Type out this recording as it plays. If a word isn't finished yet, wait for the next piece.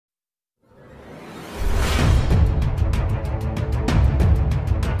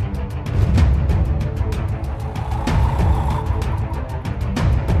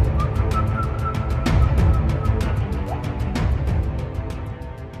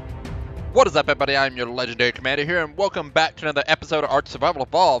What is up, everybody? I'm your legendary commander here, and welcome back to another episode of Ark Survival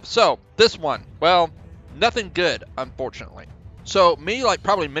Evolved. So, this one, well, nothing good, unfortunately. So, me, like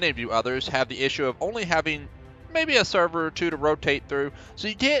probably many of you others, have the issue of only having maybe a server or two to rotate through, so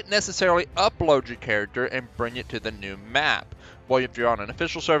you can't necessarily upload your character and bring it to the new map. Well, if you're on an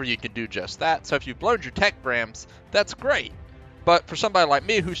official server, you can do just that, so if you've learned your tech grams, that's great. But for somebody like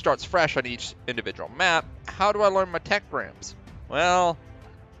me who starts fresh on each individual map, how do I learn my tech grams? Well,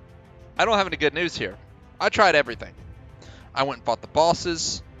 I don't have any good news here. I tried everything. I went and fought the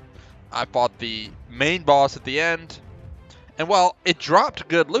bosses. I fought the main boss at the end. And while it dropped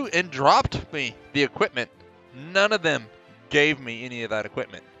good loot and dropped me the equipment, none of them gave me any of that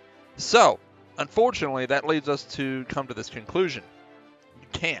equipment. So, unfortunately, that leads us to come to this conclusion. You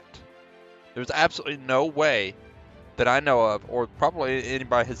can't. There's absolutely no way that I know of, or probably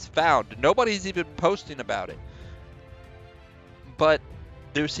anybody has found. Nobody's even posting about it. But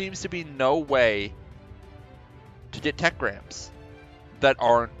there seems to be no way to get tech grams that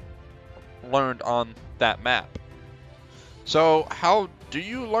aren't learned on that map. So how do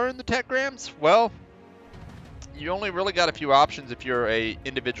you learn the tech grams? Well, you only really got a few options if you're a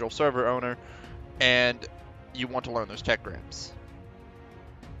individual server owner and you want to learn those tech grams.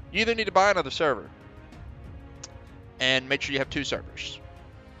 You either need to buy another server and make sure you have 2 servers,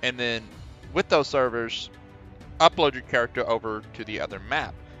 and then with those servers upload your character over to the other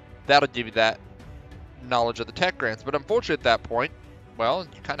map. That'll give you that knowledge of the tech grants. But unfortunately at that point, well,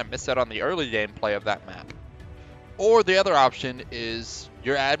 you kind of miss out on the early gameplay of that map. Or the other option is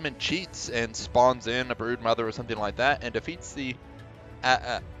your admin cheats and spawns in a brood mother or something like that and defeats the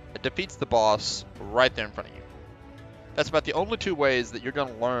boss right there in front of you. That's about the only 2 ways that you're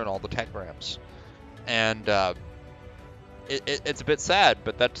going to learn all the tech grams. And it's a bit sad,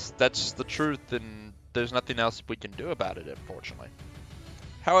 but that's the truth, and there's nothing else we can do about it, unfortunately.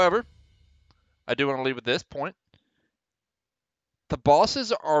 However, I do want to leave with this point. The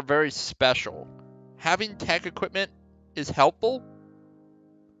bosses are very special. Having tech equipment is helpful,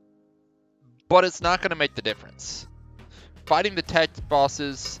 but it's not going to make the difference. Fighting the tech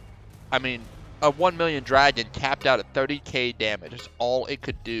bosses, I mean, a 1 million dragon capped out at 30k damage is all it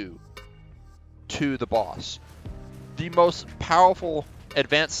could do to the boss. The most powerful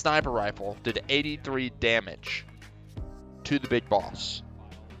advanced sniper rifle did 83 damage to the big boss.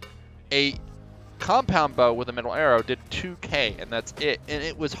 A compound bow with a middle arrow did 2k, and that's it, and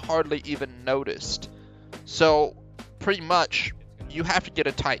it was hardly even noticed. So pretty much you have to get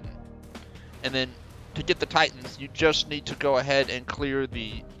a Titan, and then to get the Titans you just need to go ahead and clear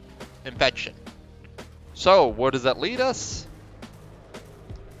the infection. So where does that lead us?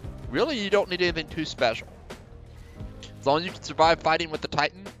 Really, you don't need anything too special. As long as you can survive fighting with the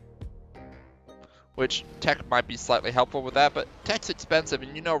Titan, which tech might be slightly helpful with that, but tech's expensive,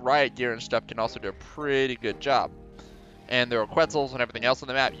 and you know riot gear and stuff can also do a pretty good job. And there are Quetzals and everything else on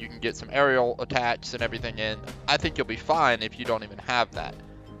the map. You can get some aerial attacks and everything in. I think you'll be fine if you don't even have that.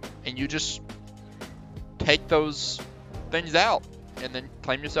 And you just take those things out and then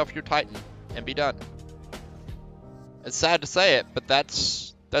claim yourself your Titan and be done. It's sad to say it, but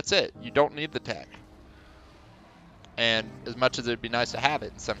that's it. You don't need the tech. And as much as it'd be nice to have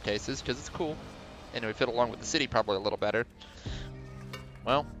it in some cases, because it's cool, and it would fit along with the city probably a little better,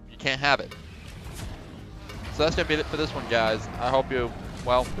 well, you can't have it. So that's going to be it for this one, guys. I hope you,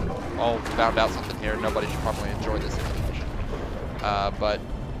 well, all found out something here. Nobody should probably enjoy this information. But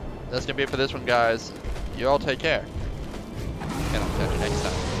that's going to be it for this one, guys. You all take care, and I'll catch you next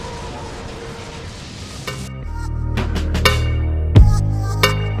time.